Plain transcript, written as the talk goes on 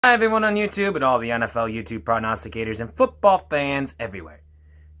Hi everyone on YouTube and all the NFL YouTube prognosticators and football fans everywhere.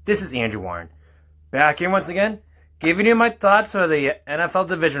 This is Andrew Warren, back here once again, giving you my thoughts for the NFL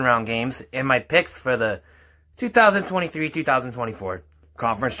Division Round games and my picks for the 2023-2024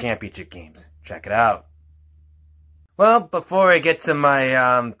 Conference Championship games. Check it out. Well, before I get to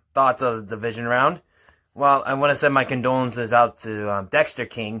my thoughts of the Division Round, well, I want to send my condolences out to Dexter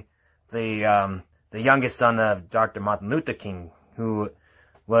King, the youngest son of Dr. Martin Luther King, who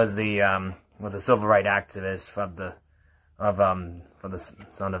was a civil rights activist for the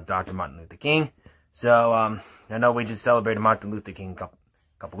son of Dr. Martin Luther King. So I know we just celebrated Martin Luther King a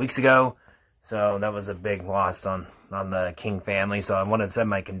couple weeks ago, so that was a big loss on the King family. So I want to send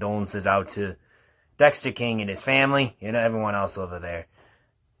my condolences out to Dexter King and his family and everyone else over there.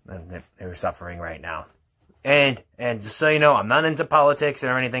 They're suffering right now. And just so you know, I'm not into politics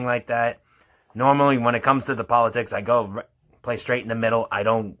or anything like that. Normally, when it comes to the politics, I go play straight in the middle. I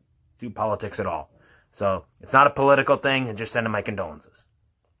don't do politics at all. So, it's not a political thing, and just sending my condolences.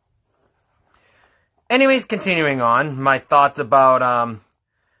 Anyways, continuing on, my thoughts about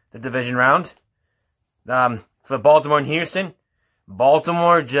the division round. For Baltimore and Houston,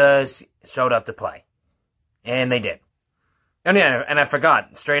 Baltimore just showed up to play. And they did. And yeah, and I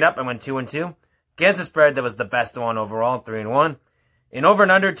forgot, straight up, I went 2-2. Against the spread, that was the best one overall, 3-1. And over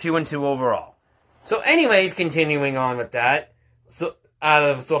and under, 2-2 overall. So anyways, continuing on with that. So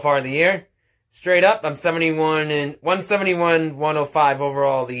so far in the year, straight up, I'm 171-105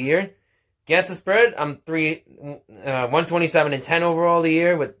 overall the year. Against the spread, I'm 127-10 overall the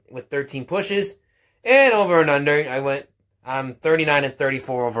year with 13 pushes. And over and under, I'm 39-34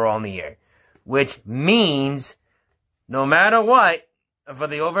 overall in the year. Which means, no matter what, for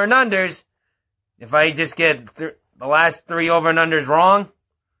the over and unders, if I just get the last 3 over and unders wrong,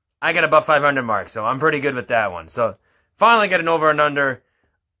 I get above 500 mark. So I'm pretty good with that one. So finally get an over and under.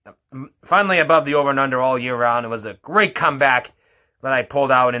 Finally above the over and under all year round. It was a great comeback that I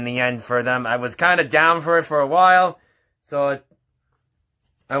pulled out in the end for them. I was kind of down for it for a while. So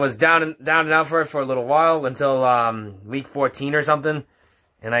I was down and out for it for a little while until week 14 or something.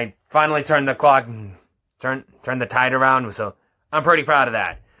 And I finally turned the clock, turned the tide around. So I'm pretty proud of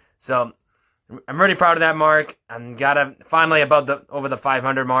that. So I'm really proud of that mark. I'm finally over the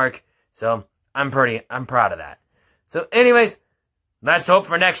 500 mark. So I'm proud of that. So anyways, let's hope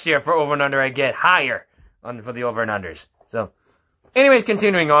for next year for over and under I get higher for the over and unders. So anyways,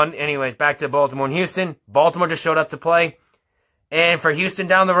 continuing on. Anyways, back to Baltimore and Houston. Baltimore just showed up to play. And for Houston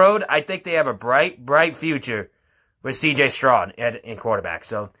down the road, I think they have a bright future with C.J. Stroud in quarterback.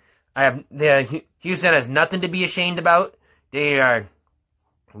 So Houston has nothing to be ashamed about. They are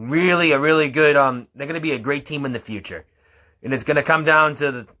really a really good, they're going to be a great team in the future. And it's going to come down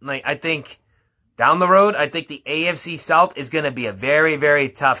to I think down the road, I think the AFC South is going to be a very, very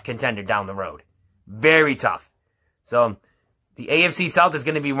tough contender down the road. Very tough. So the AFC South is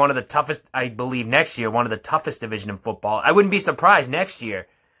going to be one of the toughest, I believe, next year, one of the toughest division in football. I wouldn't be surprised next year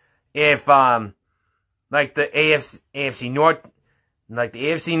if, the AFC North,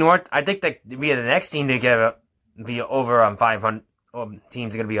 I think that we are the next team to be over 500.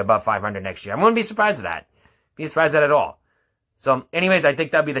 Teams are going to be above 500 next year. I wouldn't be surprised with that. Be surprised at all. So, anyways, I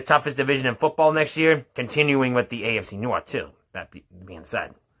think that'll be the toughest division in football next year. Continuing with the AFC North, too. That being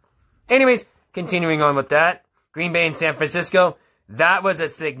said. Anyways, continuing on with that. Green Bay and San Francisco. That was a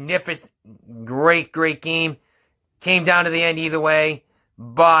significant, great game. Came down to the end either way.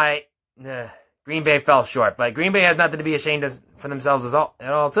 But Green Bay fell short. But Green Bay has nothing to be ashamed of for themselves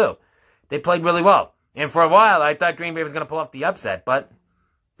at all, too. They played really well. And for a while, I thought Green Bay was going to pull off the upset, but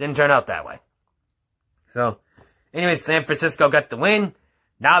didn't turn out that way. So, anyways, San Francisco got the win.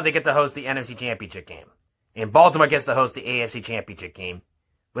 Now they get to host the NFC Championship game. And Baltimore gets to host the AFC Championship game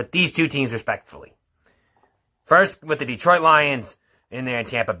with these two teams respectively. First, with the Detroit Lions in there in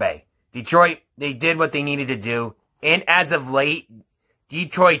Tampa Bay. Detroit, they did what they needed to do. And as of late,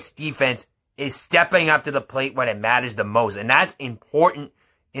 Detroit's defense is stepping up to the plate when it matters the most. And that's important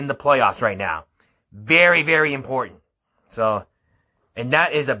in the playoffs right now. Very, very important. So, and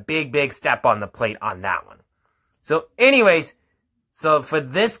that is a big step on the plate on that one. So, anyways, so for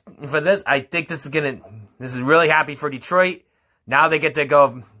this, I think this is really happy for Detroit. Now they get to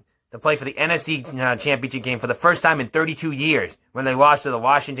go to play for the NFC Championship game for the first time in 32 years when they lost to the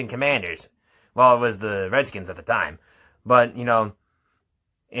Washington Commanders. Well, it was the Redskins at the time. But,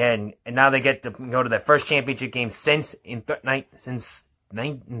 and now they get to go to their first championship game since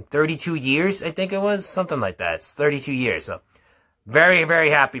 32 years, I think it was. Something like that. It's 32 years. So, very, very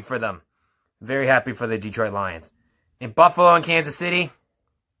happy for them. Very happy for the Detroit Lions. In Buffalo and Kansas City,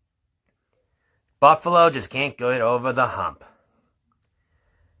 Buffalo just can't get over the hump.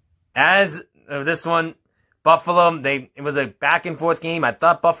 As of this one, Buffalo, it was a back and forth game. I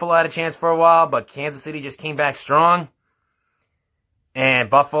thought Buffalo had a chance for a while, but Kansas City just came back strong. And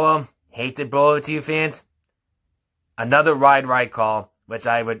Buffalo, hate to blow it to you fans, another ride right call, which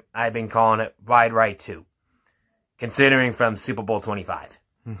I've been calling it ride right 2, considering from Super Bowl 25.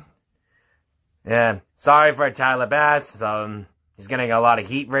 Yeah, sorry for Tyler Bass. He's getting a lot of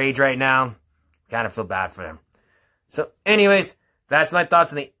heat rage right now. Kind of feel bad for him. So, anyways, that's my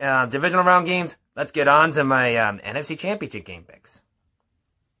thoughts on the divisional round games. Let's get on to my NFC Championship game picks.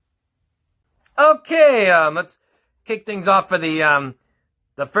 Okay, let's kick things off for the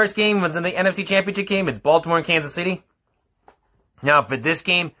first game within the NFC Championship game. It's Baltimore and Kansas City. Now, for this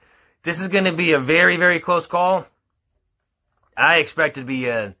game, this is going to be a very, very close call. I expect it to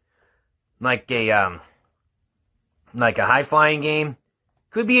be like a high-flying game.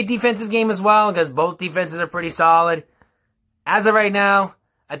 Could be a defensive game as well, because both defenses are pretty solid. As of right now,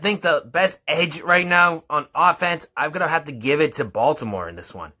 I think the best edge right now on offense, I'm going to have to give it to Baltimore in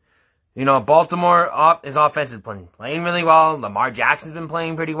this one. You know, Baltimore, his offense is playing really well. Lamar Jackson's been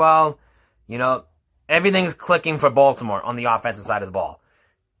playing pretty well. You know, everything's clicking for Baltimore on the offensive side of the ball.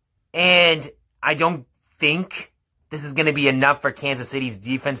 And I don't think this is going to be enough for Kansas City's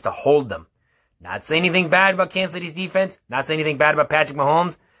defense to hold them. Not saying anything bad about Kansas City's defense. Not saying anything bad about Patrick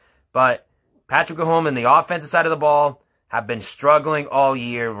Mahomes. But Patrick Mahomes and the offensive side of the ball have been struggling all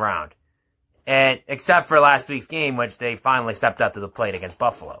year round. And except for last week's game, which they finally stepped up to the plate against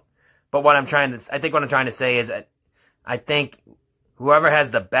Buffalo. But what I'm trying to say is I think whoever has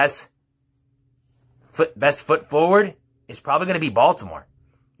the best foot forward is probably going to be Baltimore.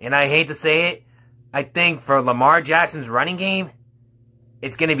 And I hate to say it, I think for Lamar Jackson's running game,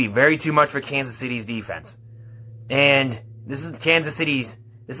 it's going to be very too much for Kansas City's defense. And this is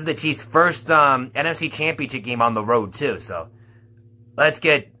the Chiefs' first NFC Championship game on the road too. So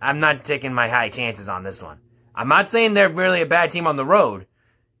I'm not taking my high chances on this one. I'm not saying they're really a bad team on the road.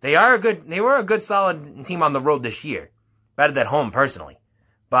 They were a good solid team on the road this year. Better than home personally.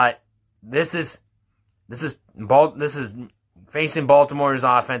 But this is facing Baltimore's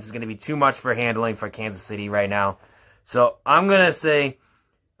offense is going to be too much for handling for Kansas City right now. So I'm going to say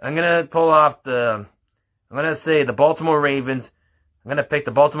the Baltimore Ravens. I'm going to pick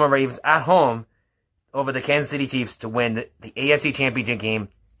the Baltimore Ravens at home over the Kansas City Chiefs to win the AFC Championship game.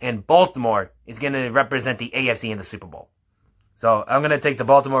 And Baltimore is going to represent the AFC in the Super Bowl. So I'm going to take the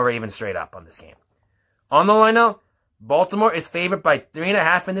Baltimore Ravens straight up on this game. On the line now, Baltimore is favored by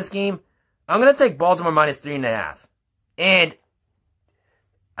 3.5 in this game. I'm going to take Baltimore minus 3.5. And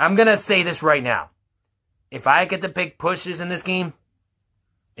I'm going to say this right now. If I get to pick pushes in this game,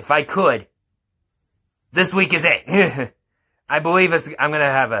 if I could, this week is it. I believe I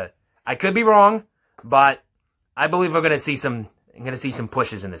could be wrong, but I believe I'm going to see some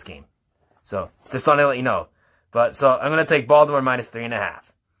pushes in this game. So just thought I'd let you know. So I'm going to take Baltimore minus 3.5.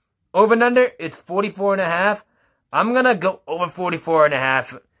 Over and under, it's 44.5. I'm going to go over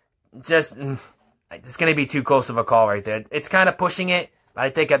 44.5. It's going to be too close of a call right there. It's kind of pushing it, but I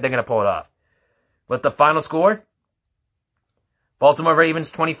think they're going to pull it off. With the final score, Baltimore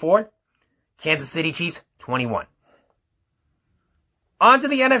Ravens 24, Kansas City Chiefs 21. On to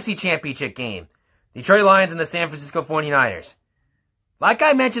the NFC Championship game. Detroit Lions and the San Francisco 49ers. Like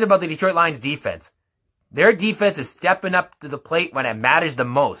I mentioned about the Detroit Lions defense, their defense is stepping up to the plate when it matters the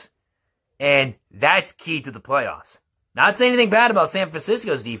most. And that's key to the playoffs. Not saying anything bad about San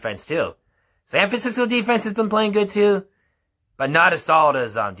Francisco's defense, too. San Francisco defense has been playing good, too. But not as solid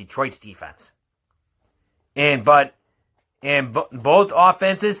as Detroit's defense. Both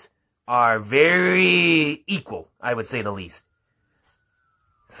offenses are very equal, I would say the least.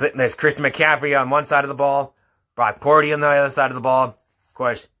 So there's Christian McCaffrey on one side of the ball. Brock Purdy on the other side of the ball. Of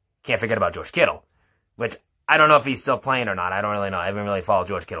course, can't forget about George Kittle. Which, I don't know if he's still playing or not. I don't really know. I haven't really followed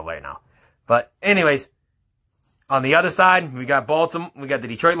George Kittle right now. But anyways, on the other side, we got Baltimore. We got the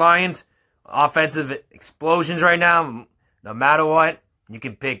Detroit Lions. Offensive explosions right now. No matter what, you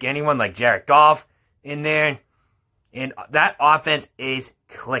can pick anyone like Jared Goff in there. And that offense is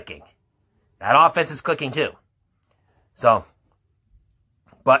clicking. That offense is clicking too. So,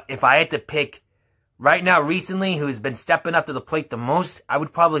 but if I had to pick right now recently who's been stepping up to the plate the most, I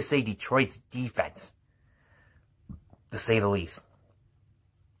would probably say Detroit's defense. To say the least.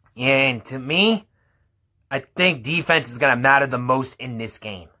 And to me, I think defense is going to matter the most in this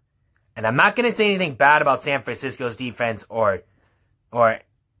game. And I'm not going to say anything bad about San Francisco's defense or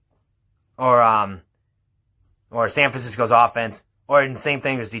San Francisco's offense, or the same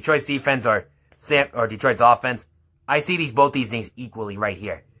thing as Detroit's defense or Detroit's offense. I see both these things equally right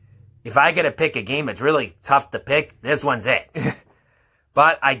here. If I get to pick a game that's really tough to pick, this one's it.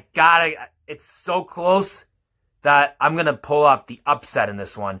 But it's so close that I'm going to pull off the upset in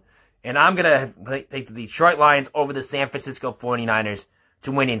this one. And I'm going to take the Detroit Lions over the San Francisco 49ers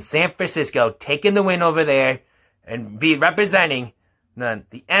to win in San Francisco, taking the win over there and be representing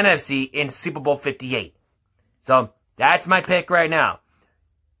the NFC in Super Bowl 58. So that's my pick right now.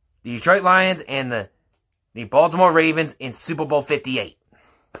 The Detroit Lions and the Baltimore Ravens in Super Bowl 58.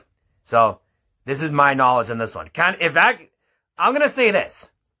 So this is my knowledge on this one. I'm going to say this.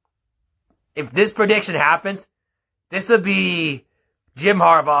 If this prediction happens, this will be Jim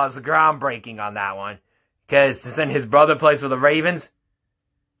Harbaugh's groundbreaking on that one. Because since his brother plays for the Ravens,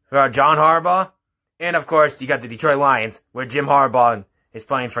 for John Harbaugh. And of course, you got the Detroit Lions, where Jim Harbaugh is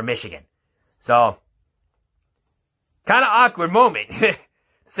playing for Michigan. So, kind of awkward moment, to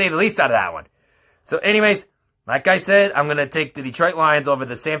say the least, out of that one. So anyways, like I said, I'm going to take the Detroit Lions over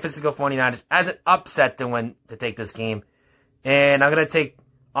the San Francisco 49ers as an upset to take this game. And I'm going to take,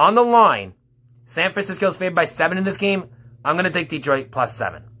 on the line, San Francisco's favored by 7 in this game. I'm going to take Detroit plus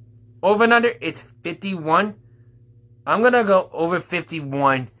 7. Over and under, it's 51. I'm going to go over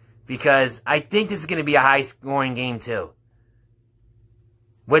 51 because I think this is going to be a high-scoring game too.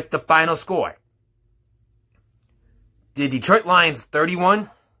 With the final score. The Detroit Lions 31.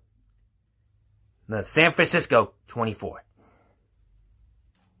 The San Francisco 24.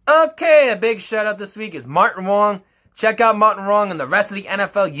 Okay, a big shout out this week is Martin Wong. Check out Martin Wong and the rest of the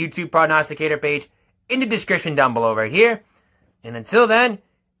NFL YouTube prognosticator page in the description down below right here. And until then,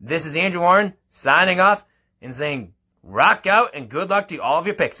 this is Andrew Warren signing off and saying rock out and good luck to all of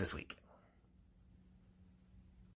your picks this week.